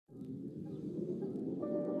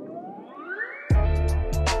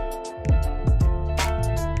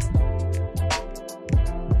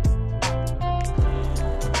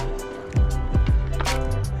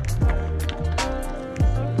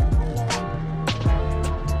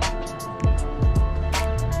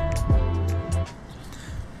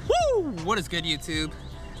What is good, YouTube?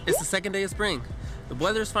 It's the second day of spring. The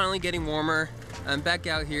weather's finally getting warmer. I'm back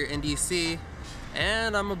out here in DC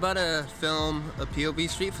and I'm about to film a POV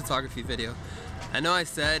street photography video. I know I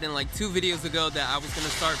said in like 2 videos ago that I was gonna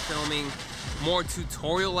start filming more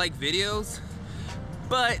tutorial-like videos,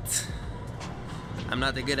 but I'm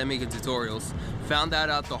not that good at making tutorials. Found that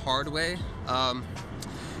out the hard way.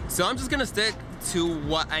 So I'm just gonna stick to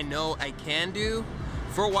what I know I can do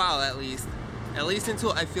for a while at least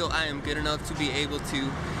until I feel I am good enough to be able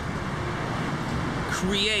to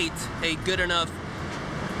create a good enough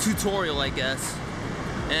tutorial, I guess,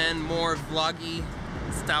 and more vloggy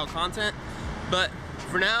style content. But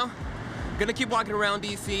for now, I'm gonna keep walking around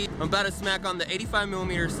DC. I'm about to smack on the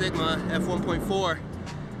 85mm Sigma f1.4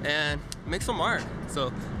 and make some art.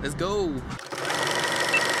 So let's go.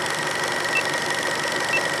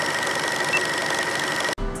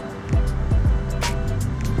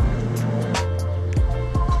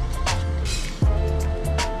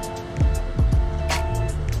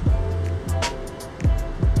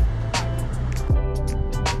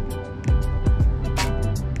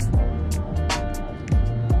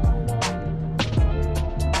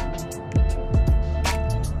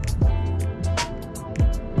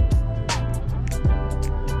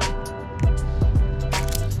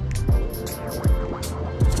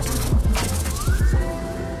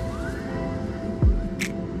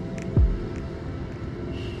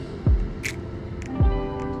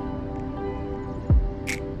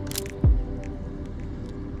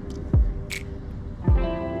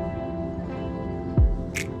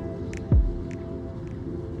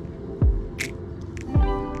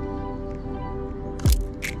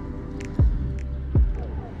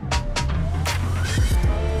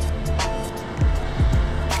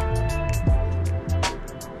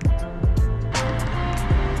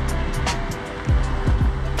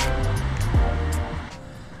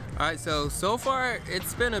 Alright, so far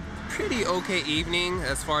it's been a pretty okay evening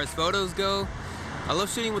as far as photos go. I love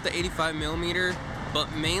shooting with the 85mm,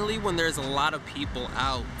 but mainly when there's a lot of people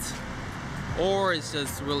out or it's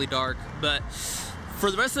just really dark. But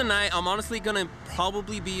for the rest of the night, I'm honestly gonna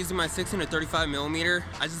probably be using my 16-35mm.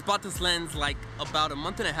 I just bought this lens like about a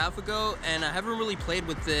month and a half ago and I haven't really played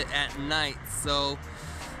with it at night, so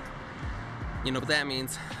you know what that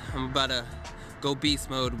means. I'm about to go beast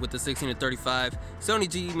mode with the 16-35 Sony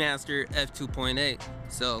G Master f2.8.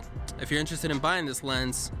 So if you're interested in buying this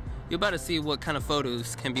lens, you're about to see what kind of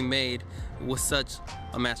photos can be made with such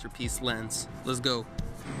a masterpiece lens. Let's go.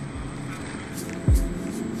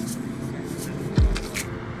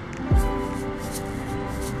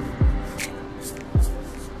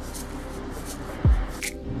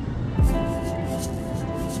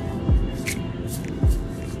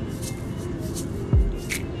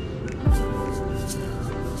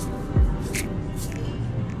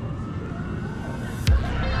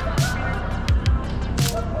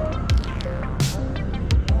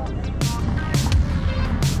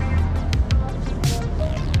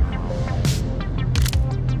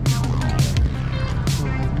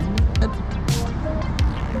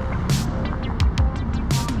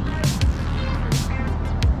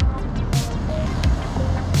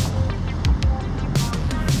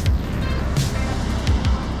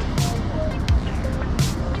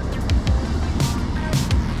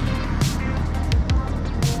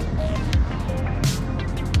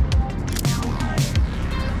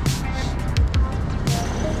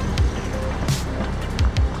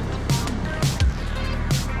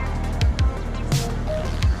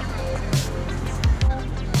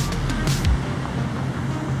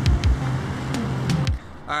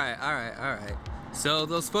 Alright. So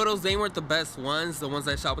those photos, they weren't the best ones, the ones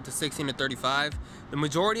I shot with the 16-35. The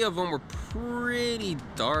majority of them were pretty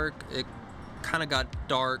dark. It kind of got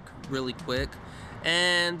dark really quick,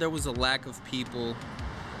 and there was a lack of people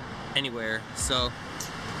anywhere. So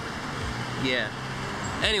yeah.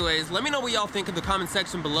 Anyways, let me know what y'all think in the comment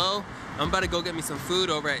section below. I'm about to go get me some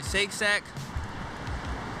food over at Shake Shack.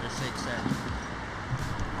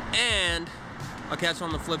 And I'll catch you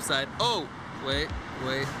on the flip side. Oh, wait.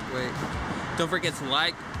 Don't forget to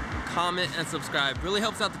like, comment, and subscribe. Really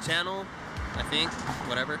helps out the channel, I think.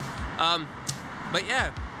 Whatever. But yeah,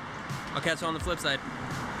 I'll catch you on the flip side.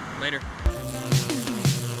 Later.